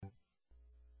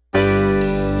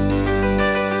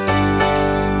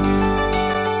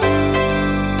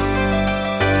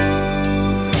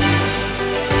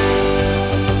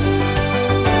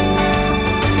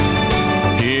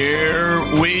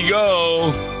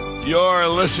You're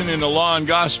listening to Law and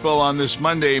Gospel on this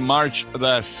Monday, March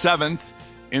the 7th,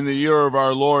 in the year of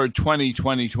our Lord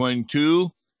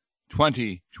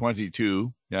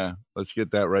 2022. Yeah, let's get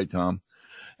that right, Tom.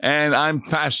 And I'm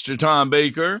Pastor Tom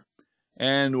Baker,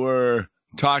 and we're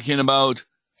talking about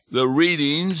the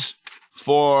readings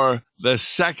for the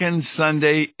second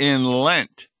Sunday in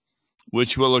Lent,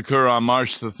 which will occur on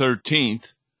March the 13th,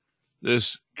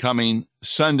 this coming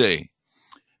Sunday.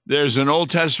 There's an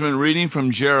Old Testament reading from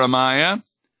Jeremiah,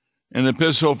 an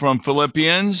epistle from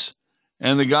Philippians,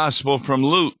 and the gospel from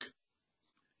Luke.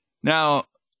 Now,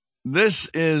 this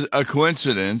is a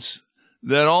coincidence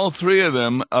that all three of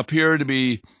them appear to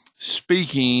be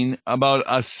speaking about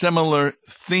a similar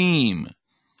theme,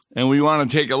 and we want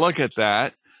to take a look at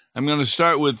that. I'm going to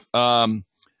start with,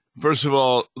 first of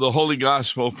all, the Holy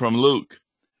Gospel from Luke,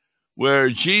 where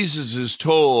Jesus is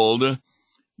told,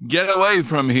 "Get away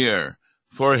from here,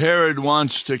 for Herod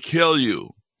wants to kill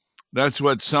you." That's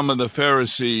what some of the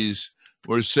Pharisees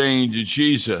were saying to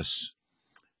Jesus.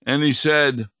 And he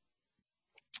said,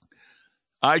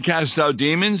 "I cast out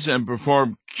demons and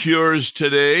perform cures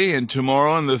today, and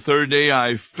tomorrow and the third day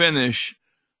I finish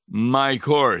my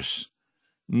course.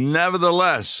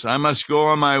 Nevertheless, I must go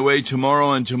on my way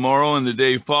tomorrow and the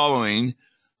day following,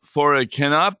 for it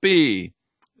cannot be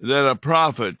that a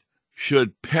prophet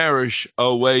should perish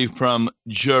away from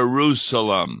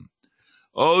Jerusalem.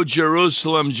 O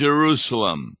Jerusalem,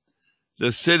 Jerusalem,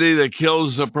 the city that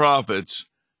kills the prophets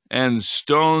and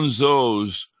stones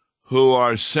those who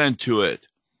are sent to it.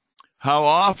 How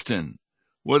often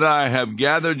would I have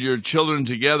gathered your children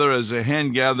together as a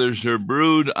hen gathers her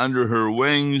brood under her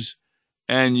wings,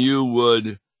 and you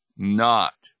would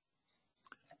not."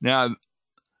 Now,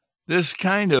 this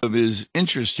kind of is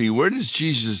interesting. Where does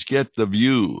Jesus get the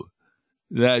view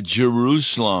that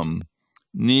Jerusalem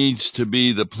needs to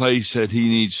be the place that he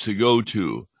needs to go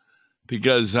to,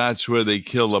 because that's where they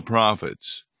kill the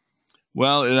prophets?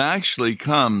 Well, it actually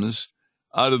comes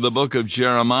out of the book of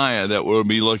Jeremiah that we'll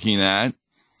be looking at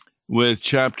with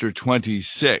chapter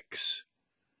 26.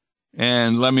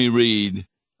 And let me read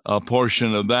a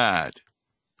portion of that.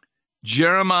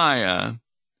 Jeremiah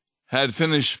had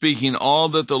finished speaking all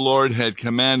that the Lord had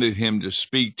commanded him to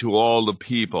speak to all the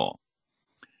people.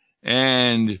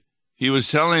 And he was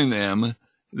telling them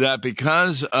that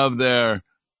because of their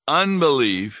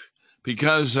unbelief,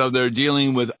 because of their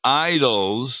dealing with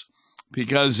idols,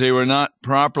 because they were not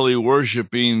properly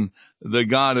worshiping the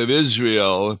God of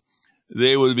Israel,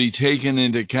 they would be taken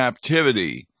into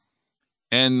captivity.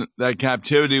 And that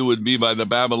captivity would be by the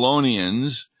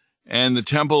Babylonians, and the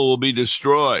temple will be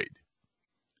destroyed.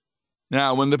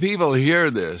 Now, when the people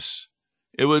hear this,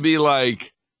 it would be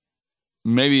like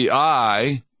maybe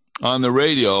I, on the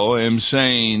radio, am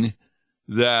saying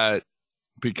that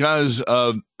because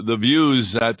of the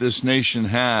views that this nation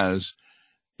has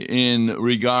in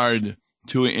regard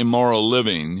to immoral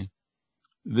living,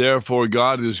 therefore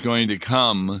God is going to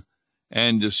come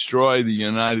and destroy the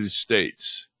United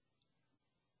States.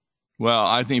 Well,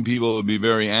 I think people would be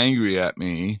very angry at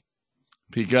me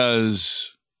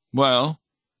because, well,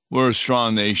 we're a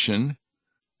strong nation.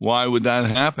 Why would that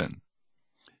happen?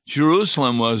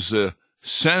 Jerusalem was the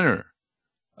center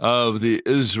of the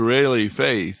Israeli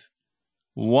faith.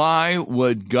 Why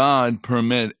would God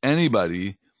permit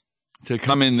anybody to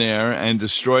come in there and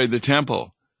destroy the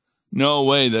temple? No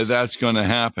way that that's going to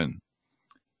happen.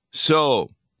 So,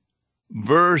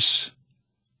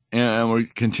 and we're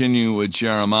continuing with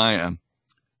Jeremiah,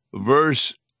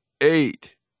 verse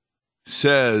 8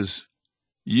 says,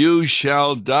 "You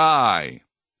shall die."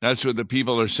 That's what the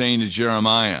people are saying to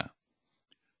Jeremiah.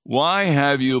 "Why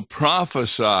have you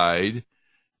prophesied,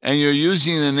 and you're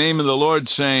using the name of the Lord,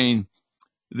 saying,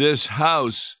 this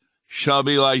house shall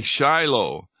be like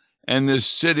Shiloh, and this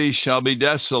city shall be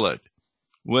desolate,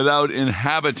 without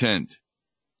inhabitant?"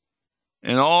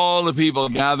 And all the people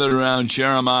gathered around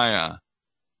Jeremiah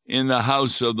in the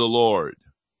house of the Lord.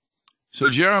 So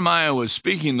Jeremiah was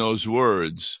speaking those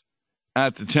words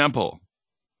at the temple.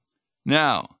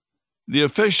 Now, the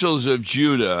officials of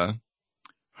Judah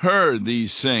heard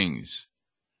these things,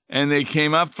 and they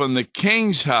came up from the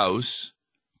king's house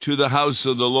to the house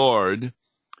of the Lord,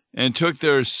 and took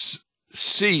their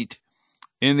seat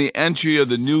in the entry of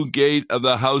the new gate of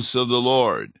the house of the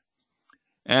Lord.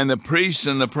 And the priests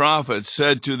and the prophets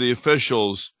said to the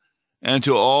officials and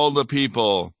to all the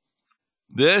people,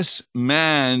 "This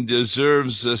man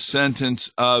deserves the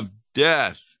sentence of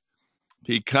death,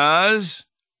 because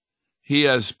he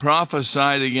has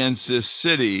prophesied against this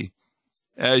city,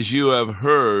 as you have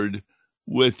heard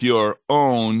with your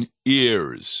own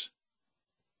ears."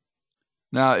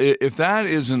 Now, if that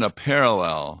isn't a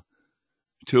parallel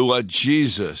to what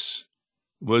Jesus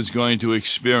was going to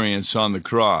experience on the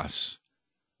cross.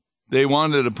 They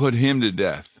wanted to put him to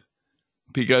death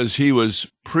because he was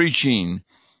preaching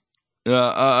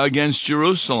against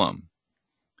Jerusalem.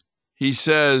 He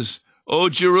says, "O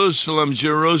Jerusalem,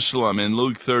 Jerusalem," in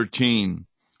Luke 13,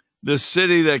 "the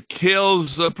city that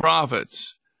kills the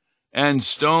prophets and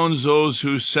stones those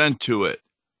who sent to it.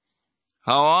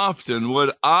 How often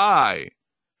would I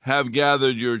have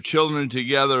gathered your children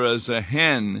together as a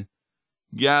hen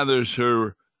gathers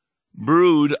her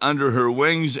brood under her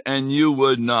wings, and you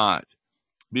would not.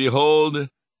 Behold,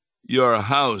 your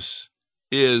house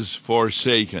is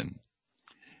forsaken."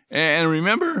 And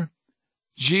remember,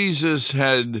 Jesus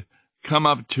had come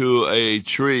up to a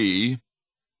tree,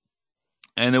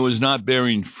 and it was not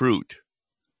bearing fruit.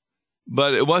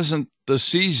 But it wasn't the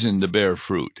season to bear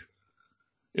fruit.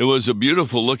 It was a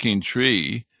beautiful-looking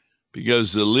tree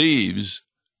because the leaves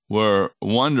were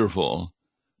wonderful,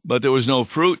 but there was no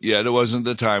fruit yet. It wasn't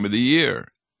the time of the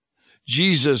year.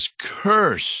 Jesus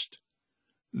cursed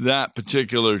that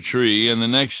particular tree, and the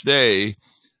next day,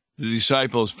 the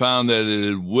disciples found that it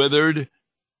had withered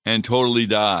and totally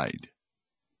died.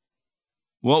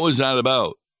 What was that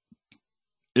about?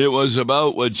 It was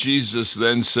about what Jesus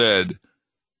then said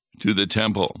to the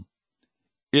temple.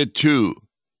 It too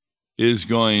is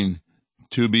going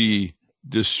to be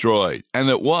destroyed. And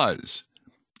it was.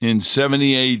 In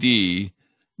 70 A.D.,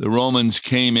 the Romans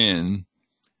came in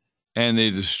and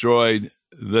they destroyed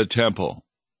the temple.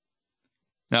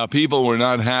 Now, people were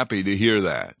not happy to hear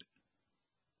that.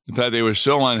 In fact, they were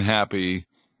so unhappy,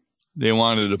 they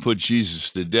wanted to put Jesus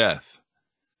to death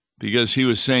because he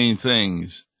was saying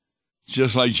things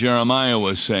just like Jeremiah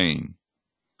was saying.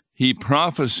 He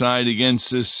prophesied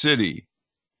against this city,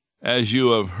 as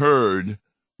you have heard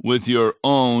with your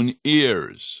own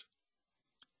ears.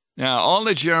 Now, all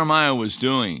that Jeremiah was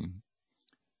doing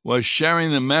was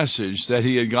sharing the message that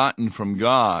he had gotten from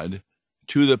God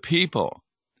to the people.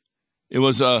 It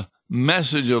was a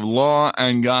message of law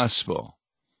and gospel.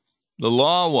 The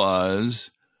law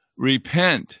was,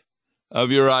 repent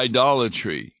of your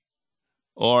idolatry,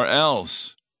 or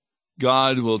else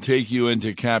God will take you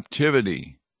into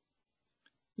captivity.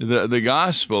 The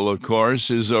gospel, of course,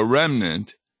 is a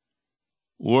remnant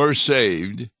were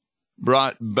saved,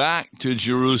 brought back to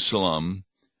Jerusalem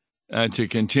to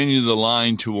continue the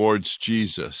line towards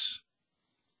Jesus.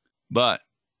 But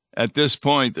at this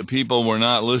point, the people were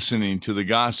not listening to the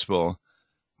gospel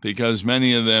because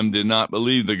many of them did not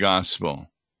believe the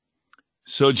gospel.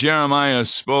 So Jeremiah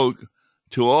spoke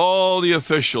to all the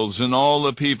officials and all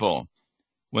the people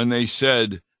when they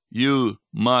said, "You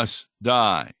must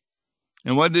die."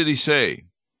 And what did he say?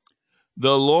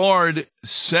 "The Lord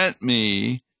sent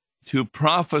me to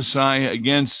prophesy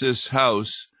against this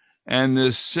house and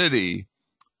this city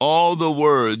all the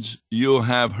words you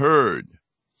have heard.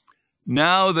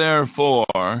 Now,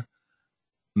 therefore,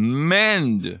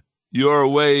 mend your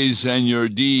ways and your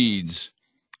deeds,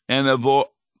 and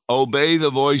obey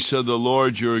the voice of the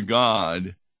Lord your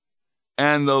God,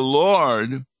 and the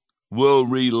Lord will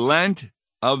relent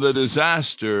of the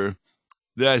disaster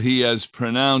that he has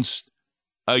pronounced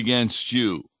against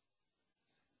you."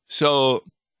 So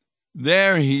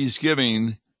there he's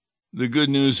giving the good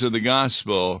news of the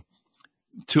gospel.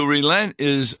 To relent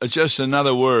is just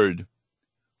another word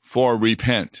for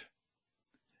repent.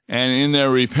 And in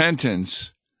their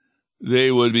repentance,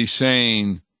 they would be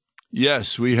saying,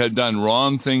 yes, we had done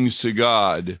wrong things to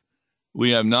God.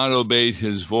 We have not obeyed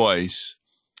his voice.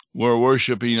 We're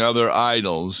worshiping other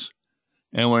idols,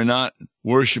 and we're not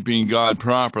worshiping God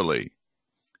properly.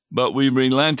 But we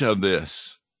relent of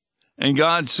this. And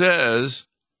God says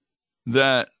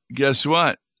that, guess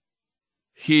what?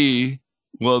 He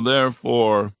will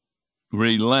therefore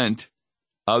relent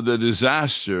of the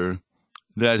disaster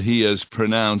that he has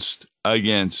pronounced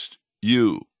against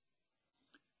you.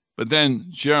 But then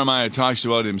Jeremiah talks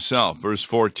about himself, verse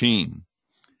 14,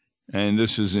 and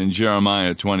this is in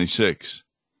Jeremiah 26.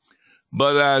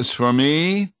 "But as for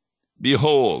me,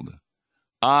 behold,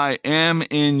 I am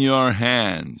in your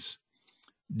hands.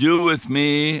 Do with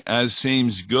me as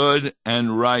seems good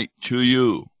and right to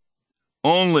you.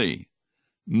 Only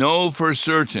know for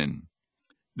certain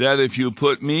that if you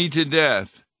put me to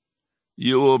death,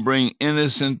 you will bring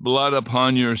innocent blood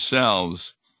upon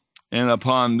yourselves and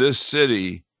upon this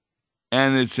city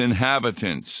and its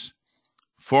inhabitants.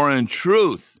 For in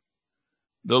truth,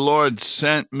 the Lord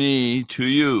sent me to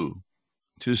you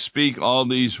to speak all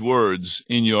these words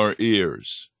in your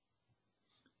ears."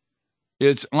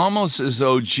 It's almost as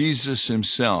though Jesus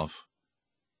himself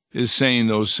is saying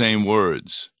those same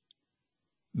words.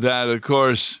 That, of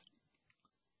course,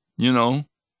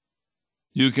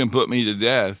 You can put me to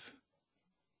death,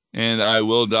 and I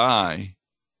will die,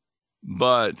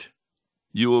 but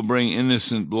you will bring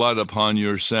innocent blood upon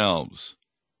yourselves.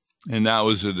 And that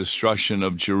was the destruction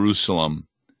of Jerusalem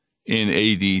in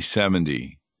AD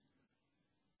 70.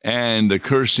 And the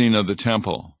cursing of the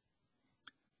temple.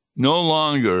 No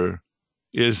longer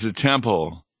is the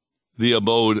temple the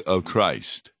abode of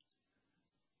Christ,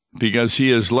 because he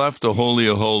has left the Holy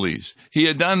of Holies. He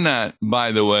had done that,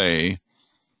 by the way,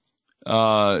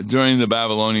 during the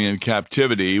Babylonian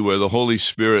captivity, where the Holy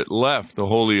Spirit left the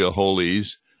Holy of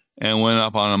Holies and went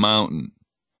up on a mountain.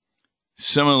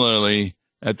 Similarly,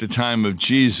 at the time of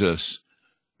Jesus,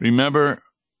 remember,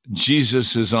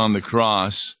 Jesus is on the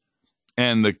cross,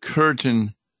 and the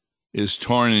curtain is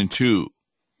torn in two.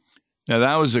 Now,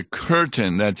 that was a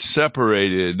curtain that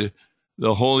separated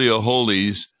the Holy of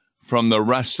Holies from the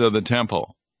rest of the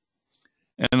temple.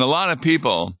 And a lot of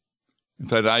people, in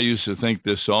fact, I used to think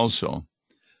this also,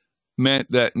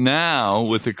 meant that now,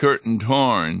 with the curtain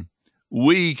torn,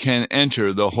 we can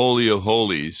enter the Holy of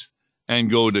Holies and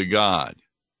go to God.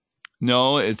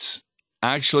 No, it's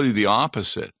actually the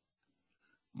opposite.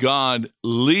 God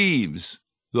leaves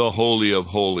the Holy of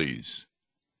Holies.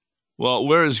 Well,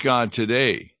 where is God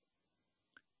today?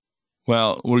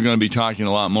 Well, we're going to be talking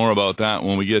a lot more about that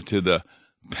when we get to the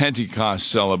Pentecost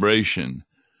celebration.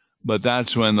 But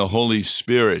that's when the Holy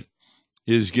Spirit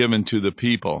is given to the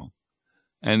people,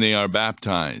 and they are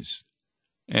baptized,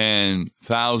 and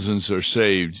thousands are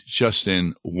saved just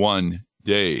in one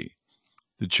day.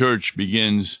 The church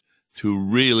begins to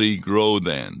really grow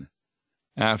then,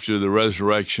 after the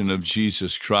resurrection of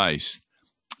Jesus Christ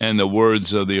and the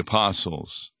words of the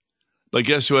apostles. But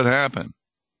guess what happened?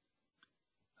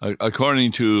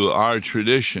 According to our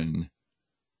tradition,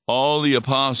 all the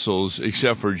apostles,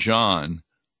 except for John,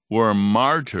 were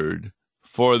martyred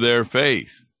for their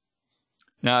faith.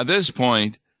 Now, at this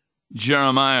point,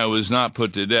 Jeremiah was not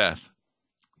put to death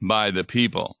by the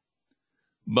people,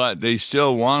 but they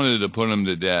still wanted to put him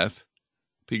to death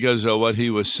because of what he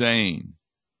was saying.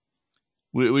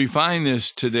 We find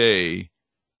this today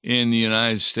in the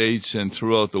United States and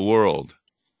throughout the world,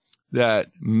 that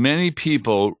many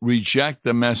people reject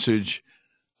the message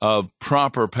of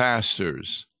proper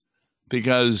pastors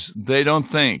because they don't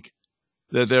think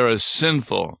that they're as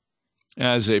sinful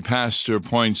as a pastor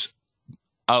points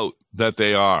out that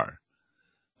they are.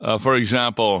 For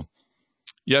example,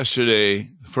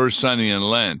 yesterday, first Sunday in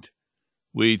Lent,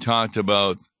 we talked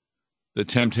about the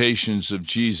temptations of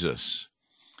Jesus.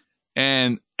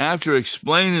 And after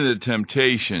explaining the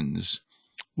temptations,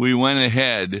 we went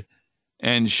ahead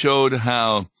and showed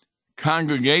how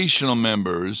congregational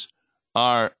members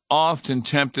are often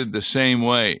tempted the same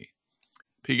way,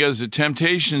 because the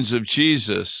temptations of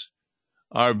Jesus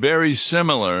are very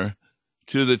similar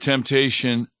to the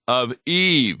temptation of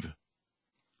Eve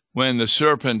when the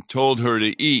serpent told her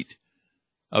to eat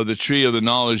of the tree of the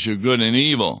knowledge of good and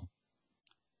evil.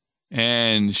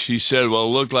 And she said, well,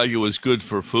 it looked like it was good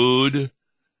for food,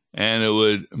 and it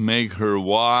would make her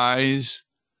wise,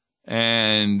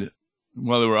 and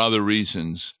well, there were other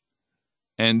reasons.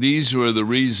 And these were the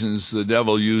reasons the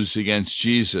devil used against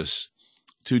Jesus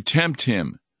to tempt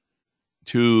him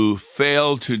to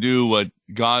fail to do what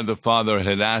God the Father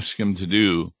had asked him to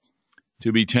do,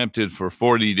 to be tempted for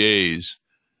 40 days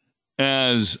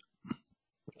as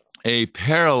a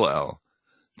parallel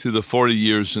to the 40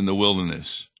 years in the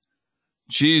wilderness.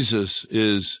 Jesus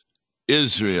is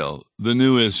Israel, the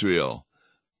new Israel,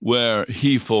 where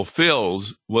he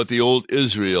fulfills what the old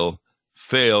Israel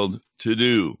failed to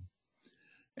do.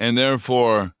 And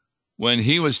therefore, when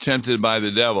he was tempted by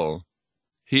the devil,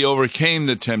 he overcame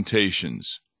the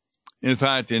temptations. In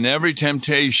fact, in every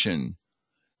temptation,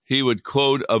 he would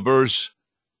quote a verse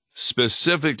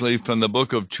specifically from the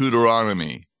book of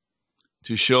Deuteronomy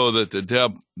to show that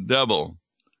the devil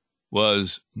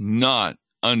was not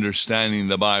understanding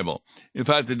the Bible. In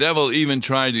fact, the devil even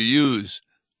tried to use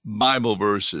Bible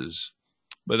verses.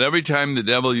 But every time the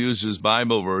devil uses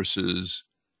Bible verses,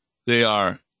 they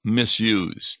are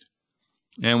misused.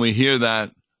 And we hear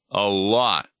that a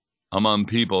lot among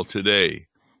people today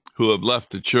who have left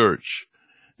the church,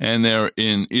 and they're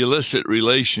in illicit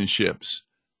relationships.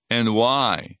 And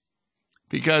why?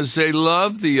 Because they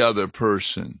love the other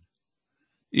person,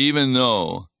 even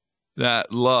though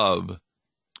that love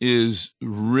is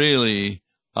really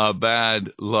a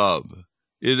bad love.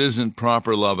 It isn't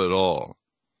proper love at all.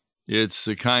 It's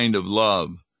the kind of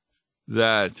love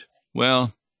that,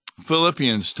 well,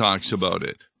 Philippians talks about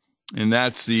it, and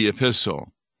that's the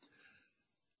epistle.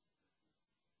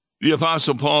 The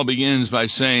Apostle Paul begins by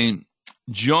saying,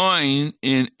 join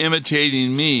in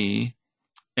imitating me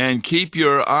and keep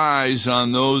your eyes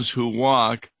on those who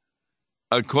walk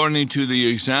according to the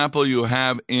example you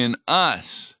have in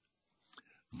us.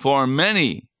 For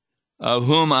many, of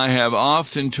whom I have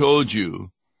often told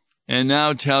you, and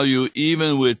now tell you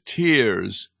even with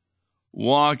tears,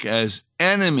 walk as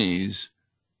enemies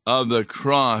of the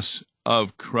cross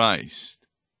of Christ.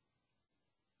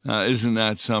 Now, isn't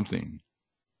that something?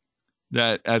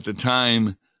 That at the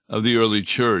time of the early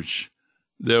church,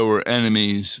 there were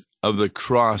enemies of the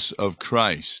cross of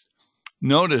Christ.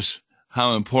 Notice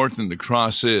how important the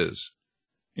cross is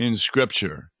in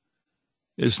Scripture.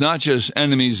 It's not just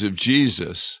enemies of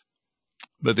Jesus,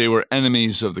 but they were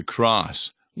enemies of the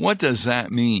cross. What does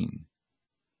that mean?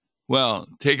 Well,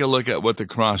 take a look at what the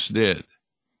cross did.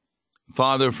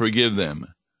 Father, forgive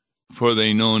them, for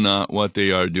they know not what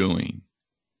they are doing.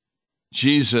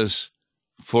 Jesus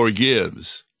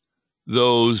forgives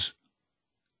those,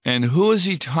 and who is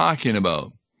he talking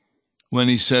about when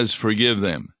he says forgive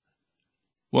them?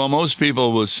 Well, most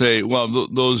people will say, well,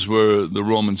 those were the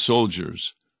Roman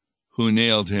soldiers who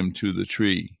nailed him to the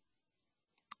tree.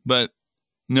 But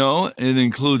no, it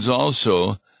includes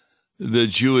also the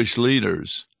Jewish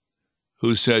leaders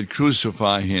who said,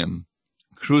 crucify him,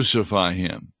 crucify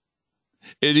him.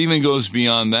 It even goes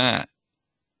beyond that.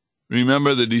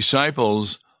 Remember, the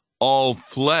disciples all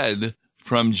fled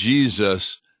from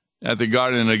Jesus at the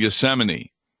Garden of Gethsemane.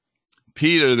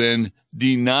 Peter then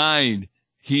denied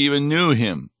he even knew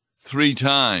him 3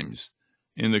 times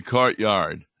in the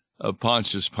courtyard of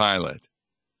Pontius Pilate.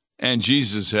 And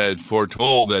Jesus had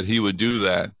foretold that he would do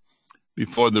that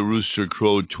before the rooster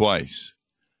crowed twice.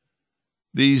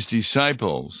 These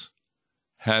disciples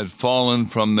had fallen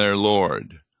from their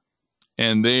Lord,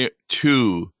 and they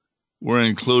too were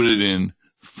included in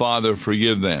Father,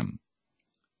 forgive them.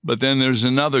 But then there's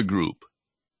another group,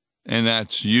 and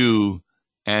that's you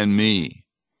and me.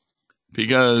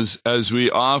 Because as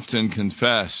we often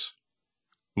confess,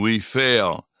 we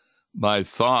fail by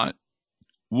thought,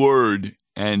 word,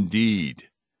 and deed.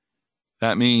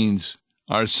 That means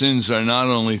our sins are not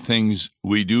only things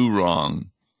we do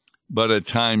wrong, but at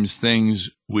times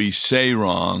things we say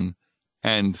wrong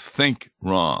and think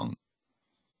wrong.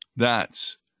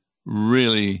 That's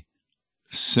really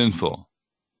sinful.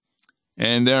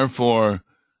 And therefore,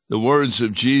 the words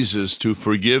of Jesus to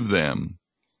forgive them,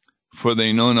 for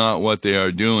they know not what they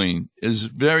are doing, is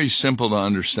very simple to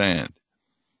understand.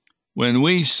 When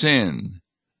we sin,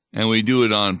 and we do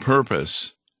it on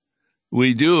purpose,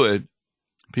 we do it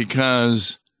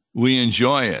because we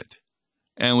enjoy it,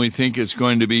 and we think it's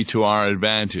going to be to our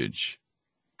advantage.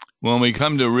 When we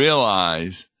come to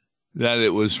realize that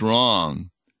it was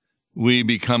wrong, we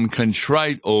become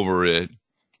contrite over it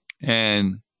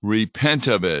and repent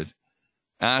of it,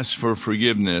 ask for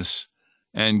forgiveness,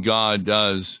 and God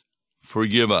does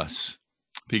forgive us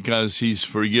because he's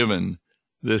forgiven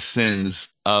the sins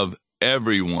of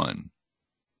everyone.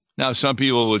 Now, some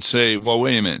people would say, well,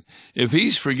 wait a minute. If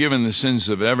he's forgiven the sins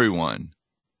of everyone,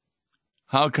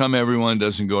 how come everyone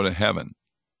doesn't go to heaven?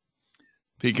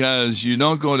 Because you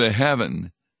don't go to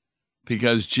heaven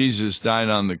because Jesus died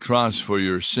on the cross for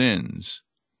your sins.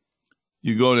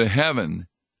 You go to heaven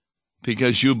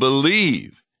because you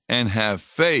believe and have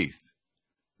faith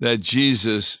that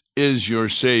Jesus is your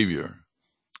Savior,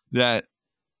 that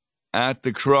at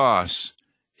the cross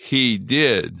he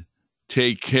did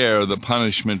take care of the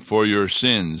punishment for your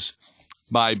sins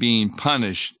by being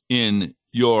punished in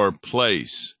your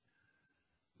place.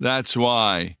 That's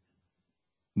why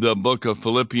the book of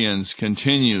Philippians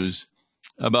continues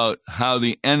about how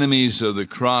the enemies of the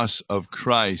cross of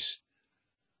Christ,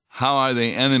 how are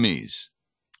they enemies?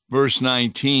 Verse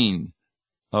 19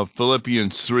 of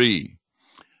Philippians 3,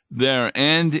 their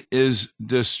end is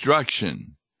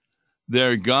destruction.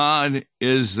 Their God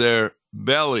is their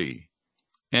belly,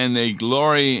 and they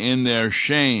glory in their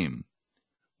shame,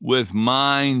 with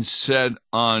minds set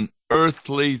on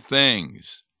earthly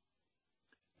things.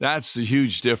 That's the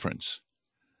huge difference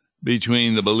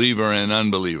between the believer and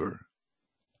unbeliever.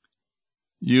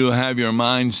 You have your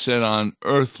mind set on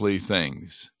earthly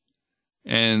things,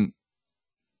 and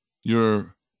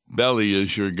your belly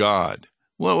is your God.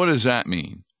 Well, what does that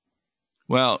mean?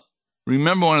 Well,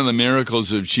 remember one of the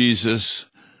miracles of Jesus?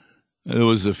 It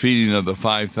was the feeding of the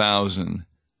 5,000.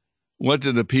 What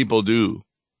did the people do?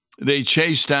 They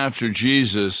chased after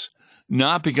Jesus,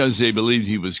 not because they believed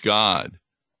he was God,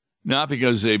 not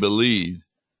because they believed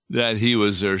that he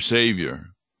was their Savior,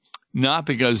 not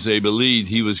because they believed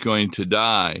he was going to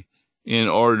die in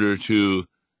order to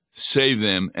save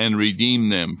them and redeem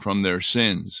them from their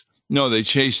sins. No, they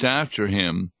chased after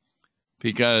him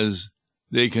because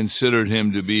they considered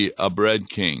him to be a bread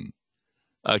king.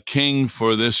 a king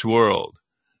for this world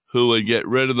who would get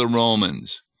rid of the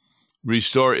Romans,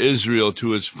 restore Israel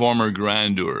to its former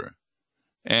grandeur,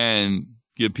 and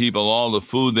give people all the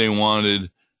food they wanted,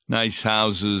 nice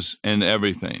houses, and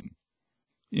everything.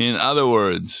 In other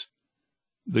words,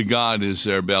 the God is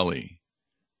their belly.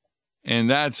 And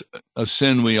that's a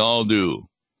sin we all do,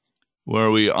 where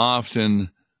we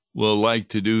often will like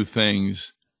to do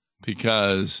things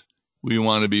because we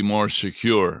want to be more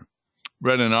secure.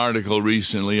 Read an article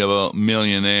recently about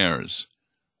millionaires.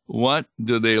 What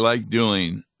do they like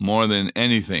doing more than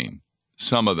anything?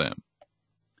 Some of them.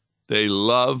 They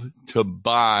love to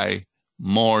buy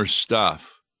more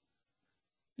stuff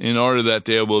in order that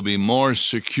they will be more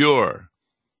secure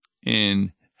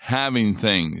in having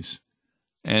things,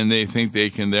 and they think they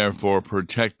can therefore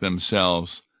protect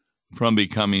themselves from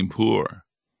becoming poor.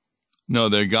 No,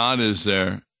 their God is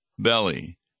their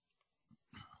belly.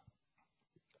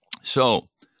 So,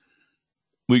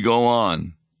 we go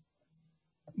on.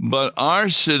 But our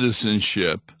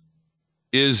citizenship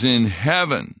is in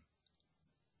heaven.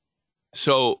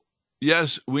 So,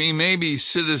 yes, we may be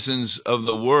citizens of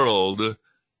the world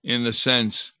in the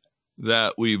sense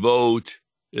that we vote,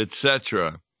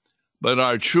 etc., but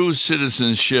our true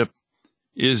citizenship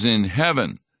is in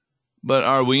heaven. But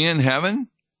are we in heaven?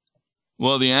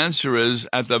 Well, the answer is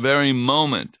at the very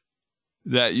moment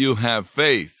that you have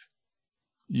faith,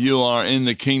 you are in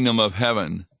the kingdom of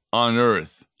heaven on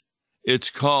earth. It's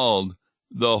called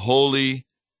the Holy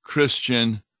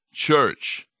Christian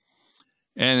Church.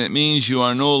 And it means you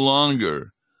are no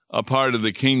longer a part of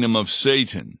the kingdom of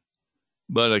Satan,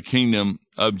 but a kingdom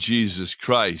of Jesus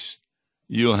Christ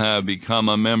you have become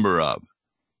a member of.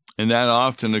 And that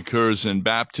often occurs in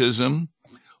baptism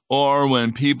or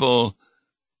when people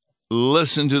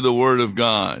listen to the Word of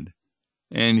God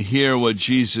and hear what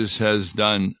Jesus has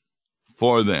done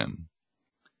for them.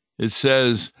 It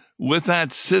says, with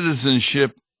that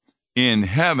citizenship in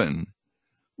heaven,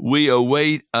 we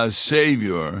await a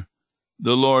Savior,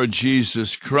 the Lord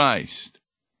Jesus Christ.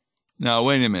 Now,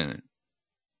 wait a minute.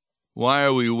 Why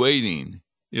are we waiting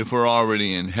if we're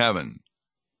already in heaven?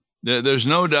 There's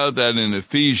no doubt that in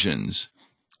Ephesians,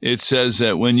 it says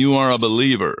that when you are a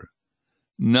believer,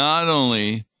 not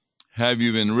only have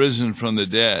you been risen from the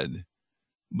dead,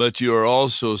 but you are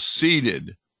also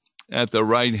seated at the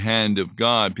right hand of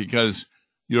God because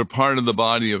you're part of the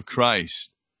body of Christ.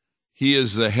 He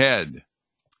is the head.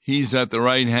 He's at the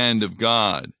right hand of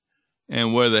God.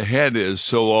 And where the head is,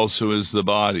 so also is the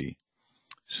body.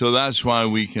 So that's why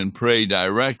we can pray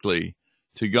directly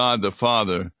to God the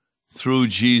Father through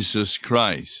Jesus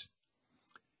Christ.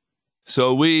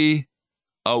 So we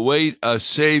await a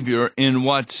Savior in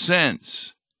what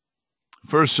sense?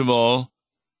 First of all,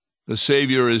 the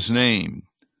Savior is named,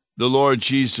 the Lord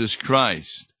Jesus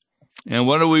Christ. And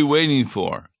what are we waiting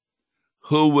for?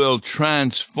 Who will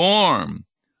transform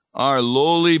our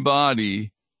lowly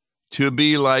body to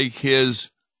be like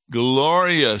his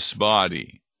glorious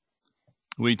body.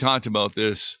 We talked about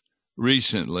this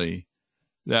recently,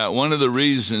 that one of the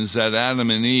reasons that Adam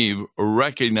and Eve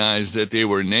recognized that they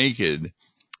were naked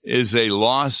is they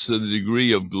lost the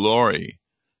degree of glory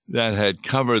that had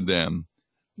covered them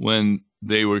when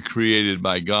they were created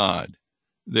by God.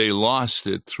 They lost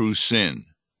it through sin.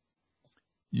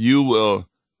 You will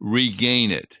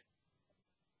regain it.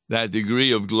 That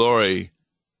degree of glory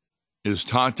is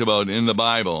talked about in the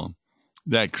Bible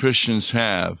that Christians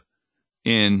have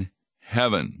in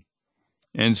heaven.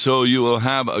 And so you will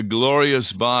have a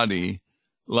glorious body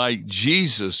like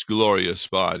Jesus' glorious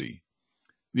body.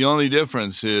 The only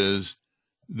difference is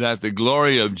that the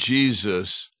glory of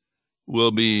Jesus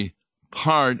will be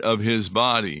part of his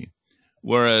body,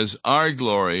 whereas our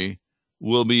glory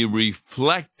will be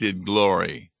reflected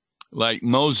glory, like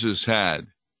Moses had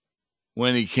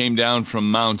when he came down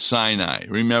from Mount Sinai.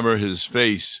 Remember, his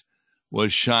face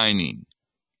was shining.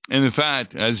 And in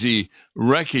fact, as he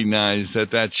recognized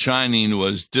that that shining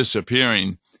was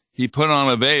disappearing, he put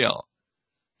on a veil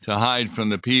to hide from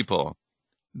the people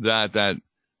that that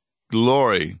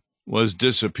glory was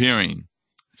disappearing,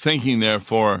 thinking,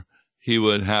 therefore, he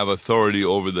would have authority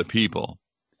over the people.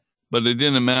 But it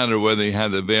didn't matter whether he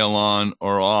had the veil on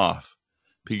or off,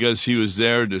 because he was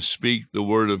there to speak the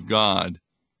word of God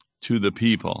to the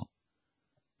people.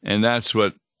 And that's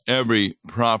what every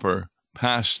proper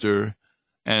pastor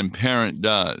and parent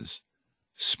does.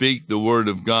 Speak the word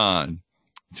of God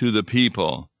to the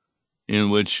people in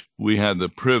which we have the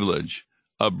privilege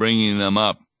of bringing them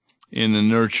up in the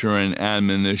nurture and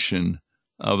admonition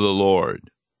of the Lord.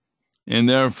 And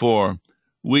therefore,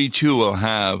 we too will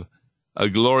have a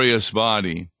glorious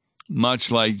body, much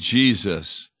like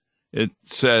Jesus. It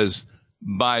says,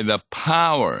 by the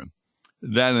power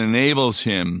that enables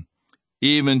him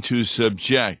even to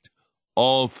subject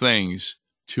all things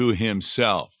to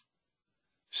himself.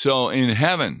 So in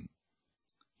heaven,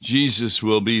 Jesus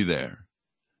will be there.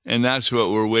 And that's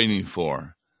what we're waiting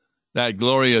for. That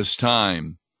glorious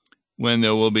time when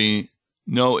there will be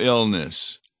no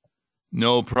illness,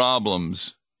 no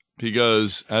problems,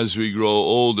 because as we grow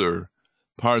older,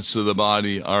 parts of the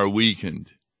body are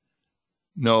weakened.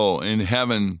 No, in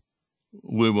heaven,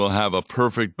 we will have a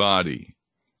perfect body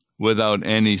without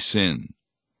any sin.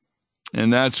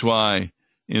 And that's why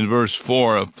in verse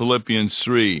 4 of Philippians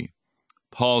 3,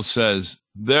 Paul says,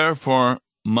 "Therefore,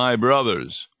 my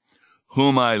brothers,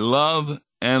 whom I love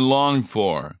and long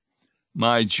for,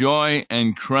 my joy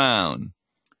and crown,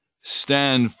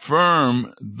 stand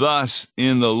firm thus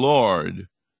in the Lord,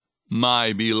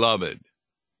 my beloved."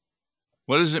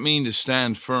 What does it mean to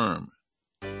stand firm?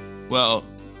 Well,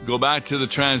 go back to the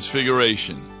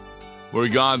Transfiguration, where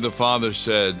God the Father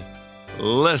said,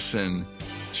 "Listen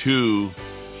to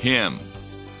him."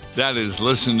 That is,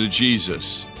 listen to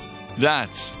Jesus.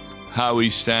 That's how we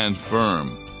stand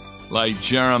firm, like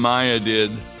Jeremiah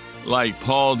did, like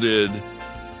Paul did,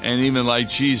 and even like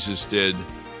Jesus did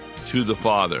to the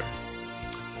Father.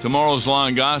 Tomorrow's Law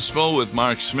and Gospel with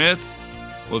Mark Smith,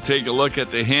 we'll take a look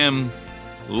at the hymn,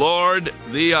 "Lord,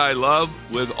 Thee I Love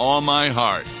with All My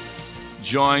Heart."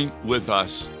 Join with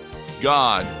us.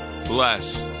 God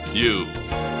bless you.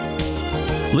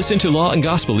 Listen to Law and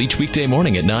Gospel each weekday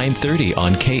morning at 9:30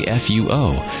 on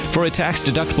KFUO. For a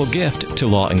tax-deductible gift to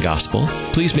Law and Gospel,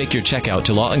 please make your check out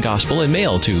to Law and Gospel and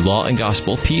mail to Law and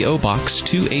Gospel, P.O. Box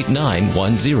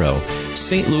 28910,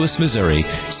 St. Louis, Missouri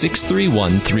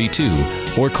 63132,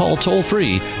 or call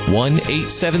toll-free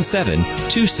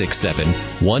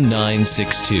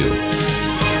 1-877-267-1962.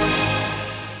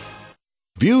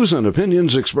 Views and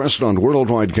opinions expressed on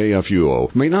Worldwide KFUO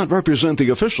may not represent the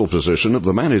official position of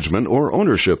the management or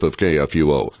ownership of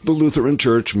KFUO, the Lutheran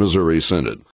Church Missouri Synod.